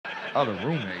Other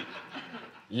roommate?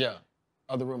 Yeah,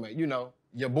 other roommate. You know,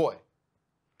 your boy.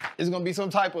 It's gonna be some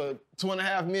type of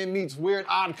 2.5 Men Meets Weird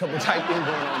Odd Couple type thing going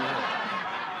on here.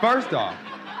 First off,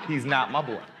 he's not my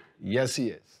boy. Yes, he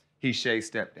is. He's Shay's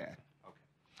stepdad. Okay.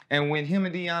 And when him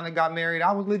and Deanna got married,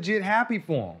 I was legit happy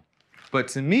for him. But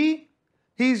to me,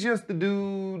 he's just the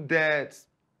dude that's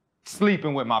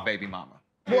sleeping with my baby mama.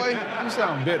 Boy, you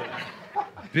sound bitter.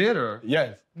 Bitter?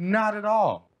 Yes. Not at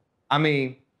all. I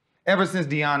mean, ever since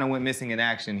Deanna went missing in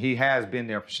action, he has been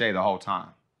there for Shay the whole time.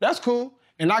 That's cool,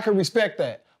 and I can respect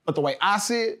that. But the way I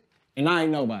see it, and I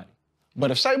ain't nobody.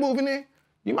 But if Shay moving in,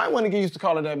 you might want to get used to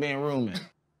calling that man roommate.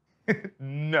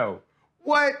 No.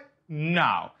 What?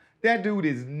 No. That dude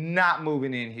is not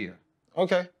moving in here.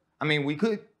 Okay. I mean, we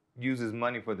could use his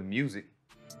money for the music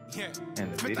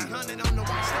and the video.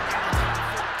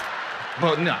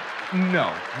 But no.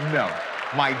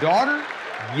 My daughter,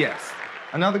 yes.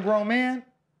 Another grown man,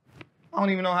 I don't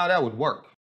even know how that would work.